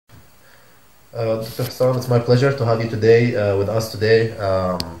Dr. Husam, it's my pleasure to have you today with us today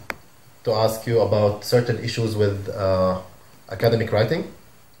to ask you about certain issues with academic writing.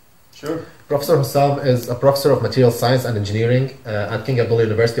 Sure. Professor Husam is a professor of material science and engineering at King Abdullah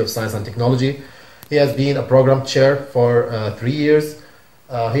University of Science and Technology. He has been a program chair for 3 years.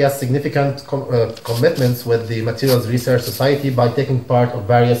 He has significant commitments with the Materials Research Society by taking part of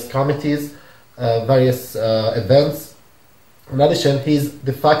various committees, various events. In addition, he's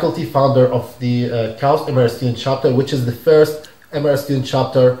the faculty founder of the KAUST MR student chapter, which is the first MR student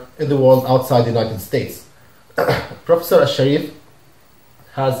chapter in the world outside the United States. Professor Alshareef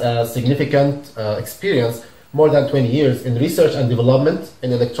has a significant experience, more than 20 years, in research and development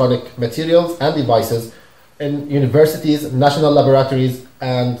in electronic materials and devices in universities, national laboratories,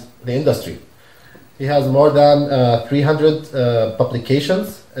 and the industry. He has more than 300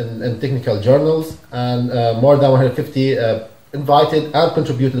 publications in technical journals and more than 150 invited and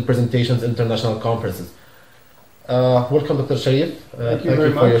contributed presentations in international conferences. Welcome, Dr. Sharif. Thank you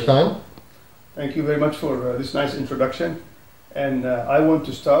very for much. your time. Thank you very much for this nice introduction. And I want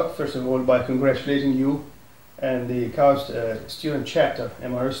to start, first of all, by congratulating you and the KAUST student chapter,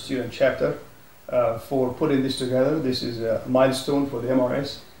 MRS student chapter, for putting this together. This is a milestone for the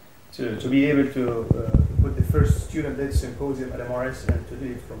MRS to be able to put the first student-led symposium at MRS and to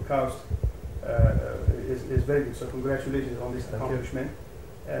do it from KAUST is very good. So congratulations on this accomplishment.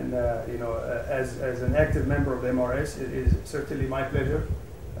 And as an active member of the MRS, it is certainly my pleasure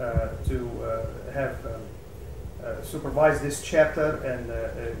to have supervised this chapter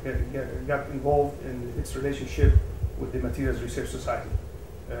and got involved in its relationship with the Materials Research Society.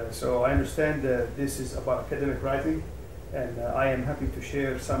 So I understand this is about academic writing, and I am happy to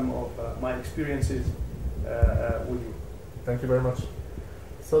share some of my experiences with you. Thank you very much.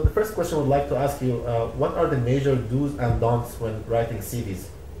 So the first question I would like to ask you, what are the major do's and don'ts when writing CVs?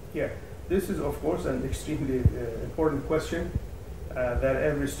 Yeah, this is of course an extremely important question that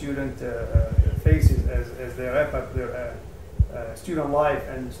every student faces as they wrap up their student life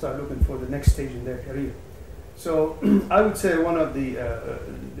and start looking for the next stage in their career. So I would say one of the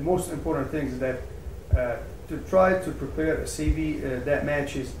most important things is that to try to prepare a CV that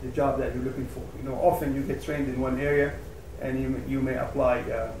matches the job that you're looking for. You know, often you get trained in one area and you may apply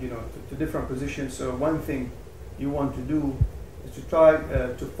to different positions. So one thing you want to do is to try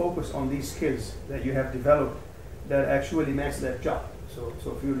to focus on these skills that you have developed that actually match that job. So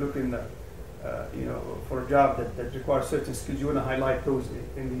if you're looking for a job that requires certain skills, you want to highlight those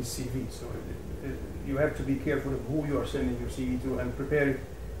in these CVs. So you have to be careful of who you are sending your CV to and prepare it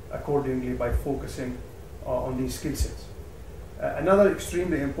accordingly by focusing on these skill sets. Another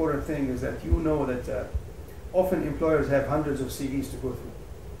extremely important thing is that you know that often employers have hundreds of CVs to go through.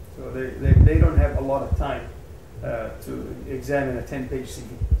 So they don't have a lot of time to examine a 10-page CV.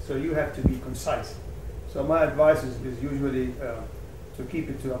 So you have to be concise. So my advice is usually to keep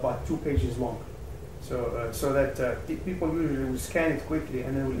it to about 2 pages long. So that people usually will scan it quickly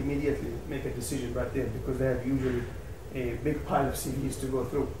and then will immediately make a decision right there because they have usually a big pile of CVs to go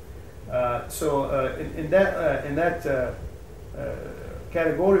through. In that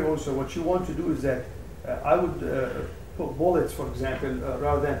category also, what you want to do is that I would put bullets, for example,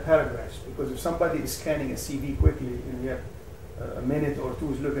 rather than paragraphs, because if somebody is scanning a CV quickly and you have a minute or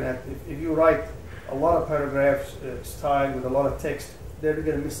two is looking at, if you write a lot of paragraphs style with a lot of text, they're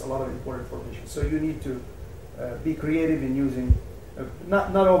going to miss a lot of important information. So you need to be creative in using,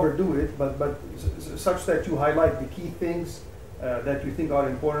 not overdo it, but such that you highlight the key things that you think are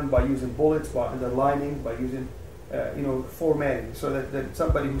important by using bullets, by underlining, by using formatting, so that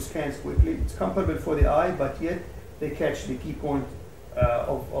somebody who scans quickly, it's comfortable for the eye, but yet they catch the key point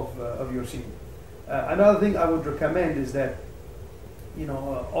of your CV. Another thing I would recommend is that,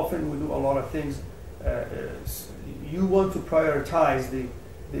 often we do a lot of things. You want to prioritize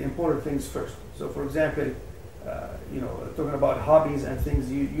the important things first. So, for example, talking about hobbies and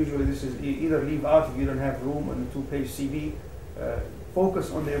things, usually this is either leave out if you don't have room on the 2-page CV.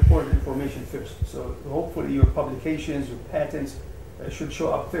 Focus on the important information first. So hopefully your publications, your patents should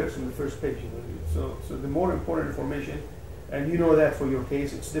show up first on the first page. So the more important information, and you know that for your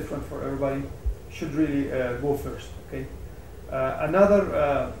case, it's different for everybody, should really go first. Okay.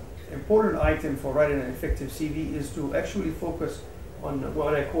 Another important item for writing an effective CV is to actually focus on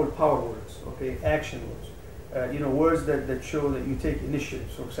what I call power words. Okay, action words. Words that show that you take initiative.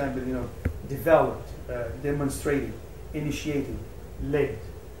 For example, developed, demonstrated, initiated, led.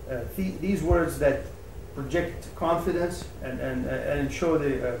 These words that project confidence and show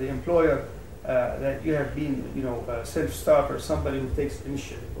the employer that you have been, self-starter, somebody who takes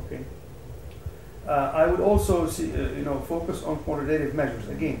initiative. Okay. I would also focus on quantitative measures.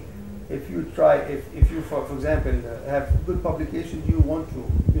 Again, if you try, if you, for example, have good publications, you want to,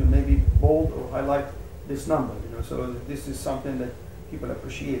 maybe bold or highlight this number, so this is something that people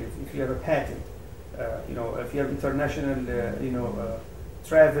appreciate. If you have a patent, if you have international,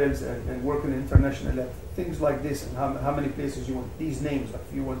 travels and work in international lab, things like this, and how many places you want, these names, like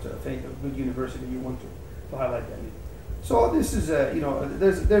if you want to think a good university, you want to highlight that. So this is,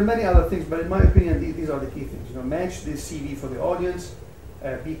 there are many other things, but in my opinion, these are the key things. Match the CV for the audience,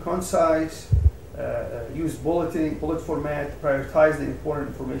 be concise, use bullet format, prioritize the important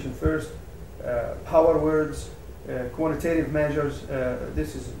information first, power words, quantitative measures.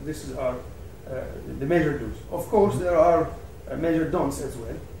 This is our the measure do's. Of course, there are measure don'ts as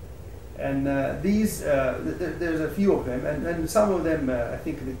well, and there's a few of them, and some of them I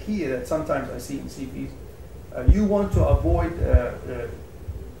think the key that sometimes I see in CVs. You want to avoid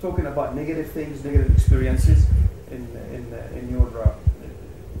talking about negative things, negative experiences in your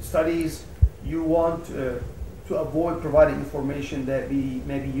studies. You want to avoid providing information that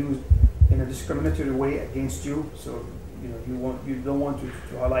may be used in a discriminatory way against you. So you don't want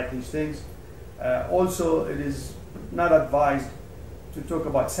to highlight these things. Also, it is not advised to talk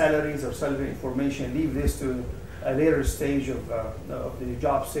about salaries or salary information. Leave this to a later stage of the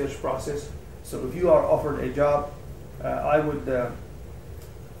job search process. So if you are offered a job, I would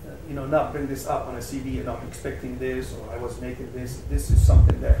not bring this up on a CV, and I'm expecting this, or I was making this. This is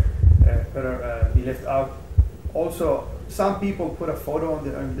something that better be left out. Also, some people put a photo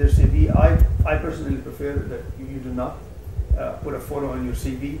on their CV. I personally prefer that you do not put a photo on your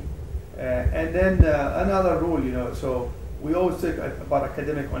CV. And then another rule, so we always talk about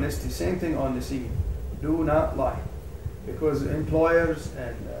academic honesty. Same thing on the CV. Do not lie. Because employers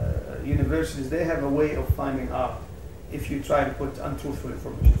and universities, they have a way of finding out if you try to put untruthful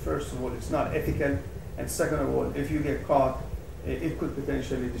information. First of all, it's not ethical, and second of all, if you get caught, it could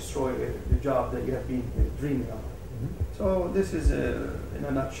potentially destroy the job that you have been dreaming of. Mm-hmm. So this is, in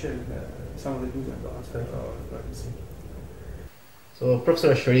a nutshell, some of the do's and don'ts. So,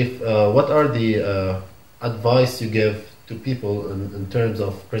 Professor Alshareef, what are the advice you give to people in terms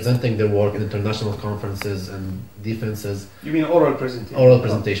of presenting their work in international conferences and defenses? You mean oral presentations? Oral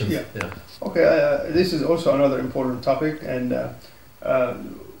presentations, yeah. Okay, this is also another important topic, and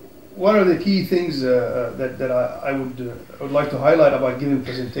one of the key things that I would like to highlight about giving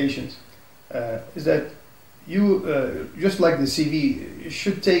presentations is that you, just like the CV, you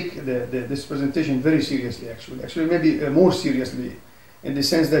should take this presentation very seriously, actually maybe more seriously, in the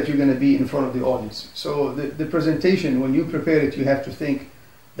sense that you're going to be in front of the audience. So the presentation, when you prepare it, you have to think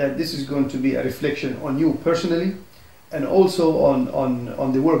that this is going to be a reflection on you personally, and also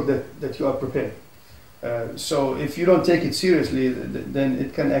on the work that you are preparing. So if you don't take it seriously, then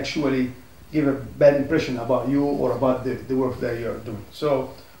it can actually give a bad impression about you or about the work that you are doing.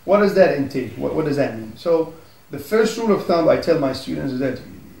 So what does that entail? What does that mean? So the first rule of thumb I tell my students is that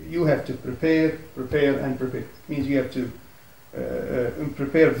you have to prepare, and prepare. It means you have to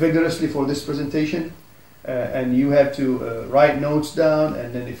prepare vigorously for this presentation, and you have to write notes down,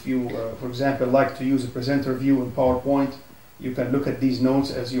 and then if you, for example, like to use a presenter view in PowerPoint, you can look at these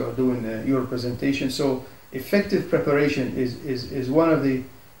notes as you are doing your presentation. So effective preparation is one of the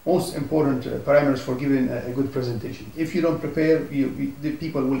most important parameters for giving a good presentation. If you don't prepare, the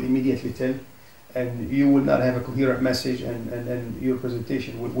people will immediately tell, and you will not have a coherent message, and your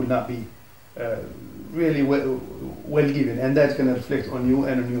presentation will not be really well given, and that's going to reflect on you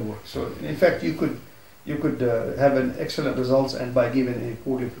and on your work. So in fact, you could have an excellent results, and by giving a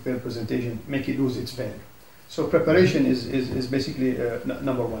poorly prepared presentation, make it lose its value. So preparation is basically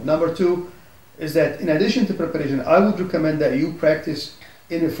number one. Number two is that in addition to preparation, I would recommend that you practice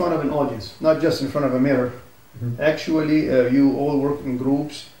in front of an audience, not just in front of a mirror. Mm-hmm. Actually, you all work in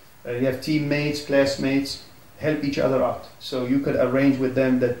groups. You have teammates, classmates, help each other out. So you could arrange with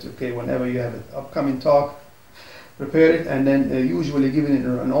them that, okay, whenever you have an upcoming talk, prepare it, and then usually give it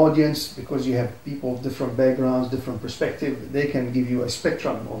an audience, because you have people of different backgrounds, different perspectives. They can give you a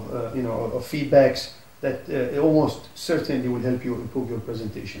spectrum of of feedbacks that almost certainly will help you improve your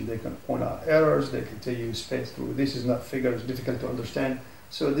presentation. They can point out errors. They can tell you sped through. This is not figure. It's difficult to understand.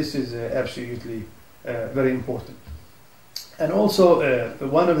 So this is absolutely very important. And also,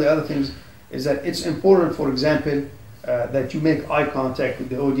 one of the other things is that it's important, for example, that you make eye contact with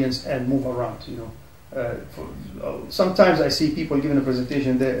the audience and move around. Sometimes I see people giving a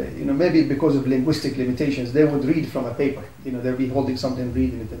presentation that, maybe because of linguistic limitations, they would read from a paper. They'll be holding something,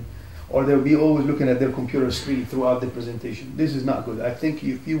 reading it, or they'll be always looking at their computer screen throughout the presentation. This is not good. I think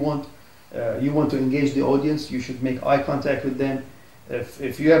if you want to engage the audience, you should make eye contact with them,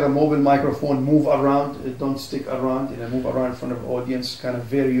 If you have a mobile microphone, move around, don't stick around, move around in front of the audience, kind of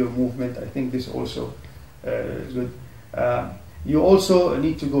vary your movement. I think this also is good. You also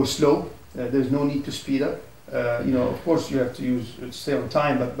need to go slow. There's no need to speed up. Of course you have to stay on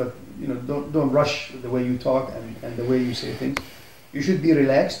time, but don't rush the way you talk and the way you say things. You should be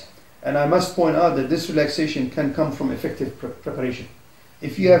relaxed. And I must point out that this relaxation can come from effective preparation.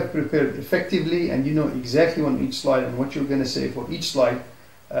 If you have prepared effectively and you know exactly on each slide and what you're going to say for each slide,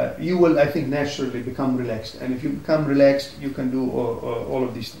 you will, I think, naturally become relaxed. And if you become relaxed, you can do all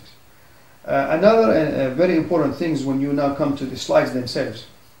of these things. Another very important thing when you now come to the slides themselves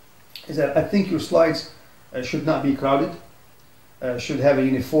is that I think your slides should not be crowded, should have a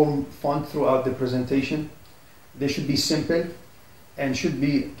uniform font throughout the presentation. They should be simple and should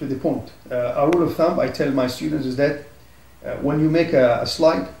be to the point. A rule of thumb I tell my students is that when you make a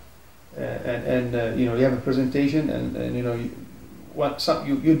slide and you have a presentation and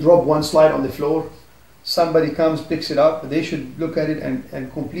you drop one slide on the floor, somebody comes, picks it up, they should look at it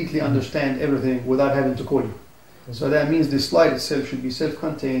and completely understand everything without having to call you. So that means the slide itself should be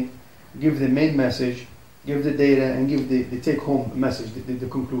self-contained, give the main message, give the data, and give the take-home message, the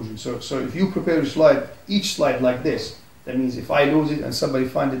conclusion. So if you prepare your slide, each slide like this, that means if I lose it and somebody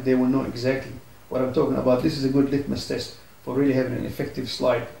finds it, they will know exactly what I'm talking about. This is a good litmus test for really having an effective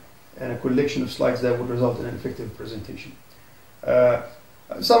slide and a collection of slides that would result in an effective presentation.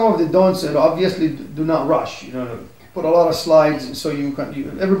 Some of the don'ts, obviously, do not rush. Put a lot of slides so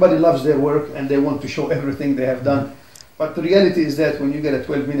everybody loves their work and they want to show everything they have done. But the reality is that when you get a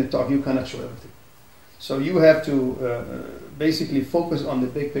 12-minute talk, you cannot show everything. So you have to basically focus on the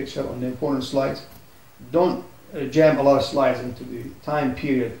big picture, on the important slides. Don't jam a lot of slides into the time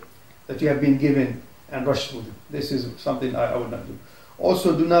period that you have been given and rush through them. This is something I would not do.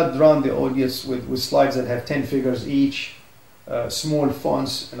 Also, do not drown the audience with slides that have 10 figures each, small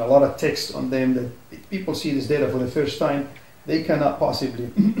fonts and a lot of text on them. That if people see this data for the first time, they cannot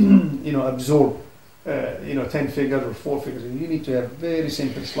possibly absorb 10 figures or 4 figures. You need to have very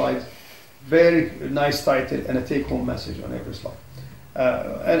simple slides, very nice title, and a take-home message on every slide.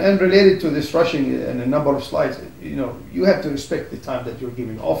 And related to this rushing and a number of slides, you have to respect the time that you're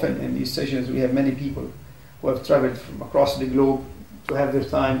giving. Often in these sessions, we have many people who have traveled from across the globe to have their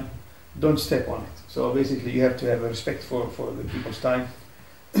time. Don't step on it. So basically, you have to have a respect for the people's time.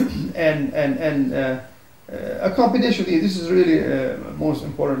 and a combination. This is really most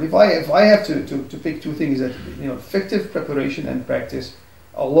important. If I have to pick two things, that effective preparation and practice,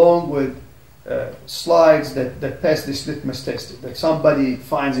 along with slides that pass this litmus test, that somebody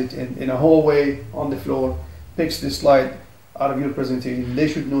finds it in a hallway on the floor, picks this slide out of your presentation, they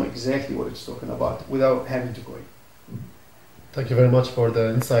should know exactly what it's talking about without having to go in. Thank you very much for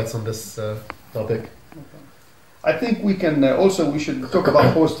the insights on this topic. I think we can we should talk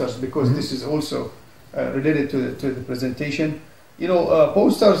about posters, because this is also related to the presentation.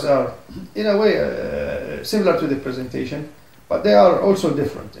 Posters are in a way similar to the presentation, but they are also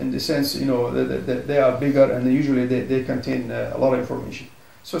different in the sense, that they are bigger and usually they contain a lot of information.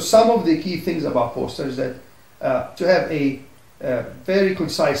 So some of the key things about posters that to have a very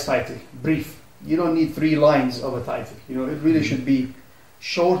concise title, brief. You don't need 3 lines of a title. It really should be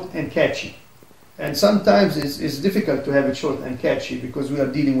short and catchy. And sometimes it's difficult to have it short and catchy because we are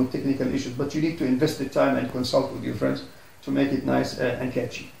dealing with technical issues, but you need to invest the time and consult with your friends to make it nice and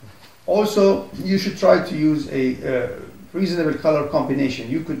catchy. Also, you should try to use a reasonable color combination.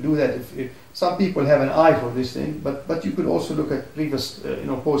 You could do that if some people have an eye for this thing, but you could also look at previous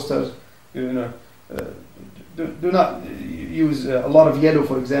posters. Do not use a lot of yellow,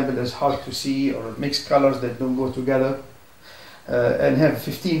 for example, that's hard to see, or mixed colors that don't go together, and have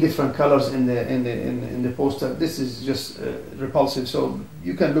 15 different colors in the poster. This is just repulsive. So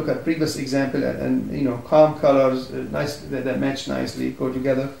you can look at previous example and calm colors, nice that match nicely, go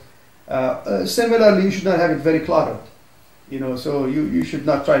together. Similarly, you should not have it very cluttered. So you should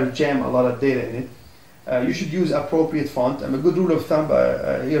not try to jam a lot of data in it. You should use appropriate font. And a good rule of thumb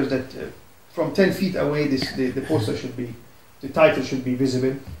here is that from 10 feet away, the poster should be, the title should be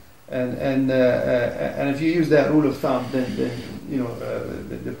visible, and if you use that rule of thumb, then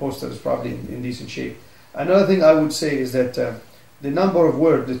the poster is probably in decent shape. Another thing I would say is that the number of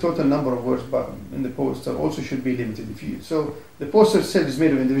words, the total number of words in the poster also should be limited. So the poster itself is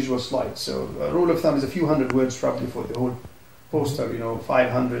made of individual slides. So a rule of thumb is a few hundred words probably for the whole poster.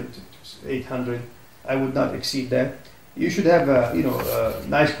 500 to 800. I would not exceed that. You should have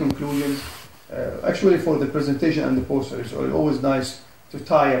nice conclusions. Actually, for the presentation and the poster, it's always nice to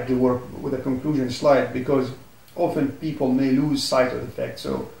tie up the work with a conclusion slide, because often people may lose sight of the fact.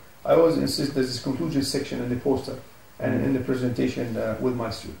 So I always insist there's this conclusion section in the poster, and in the presentation with my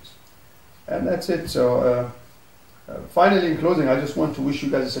students. And that's it. So finally, in closing, I just want to wish you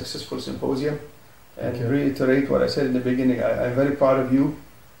guys a successful symposium and reiterate what I said in the beginning. I'm very proud of you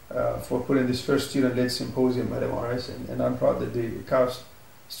for putting this first student-led symposium at MRS, and I'm proud that the CAUS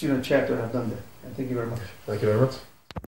student chapter have done that. And thank you very much. Thank you very much.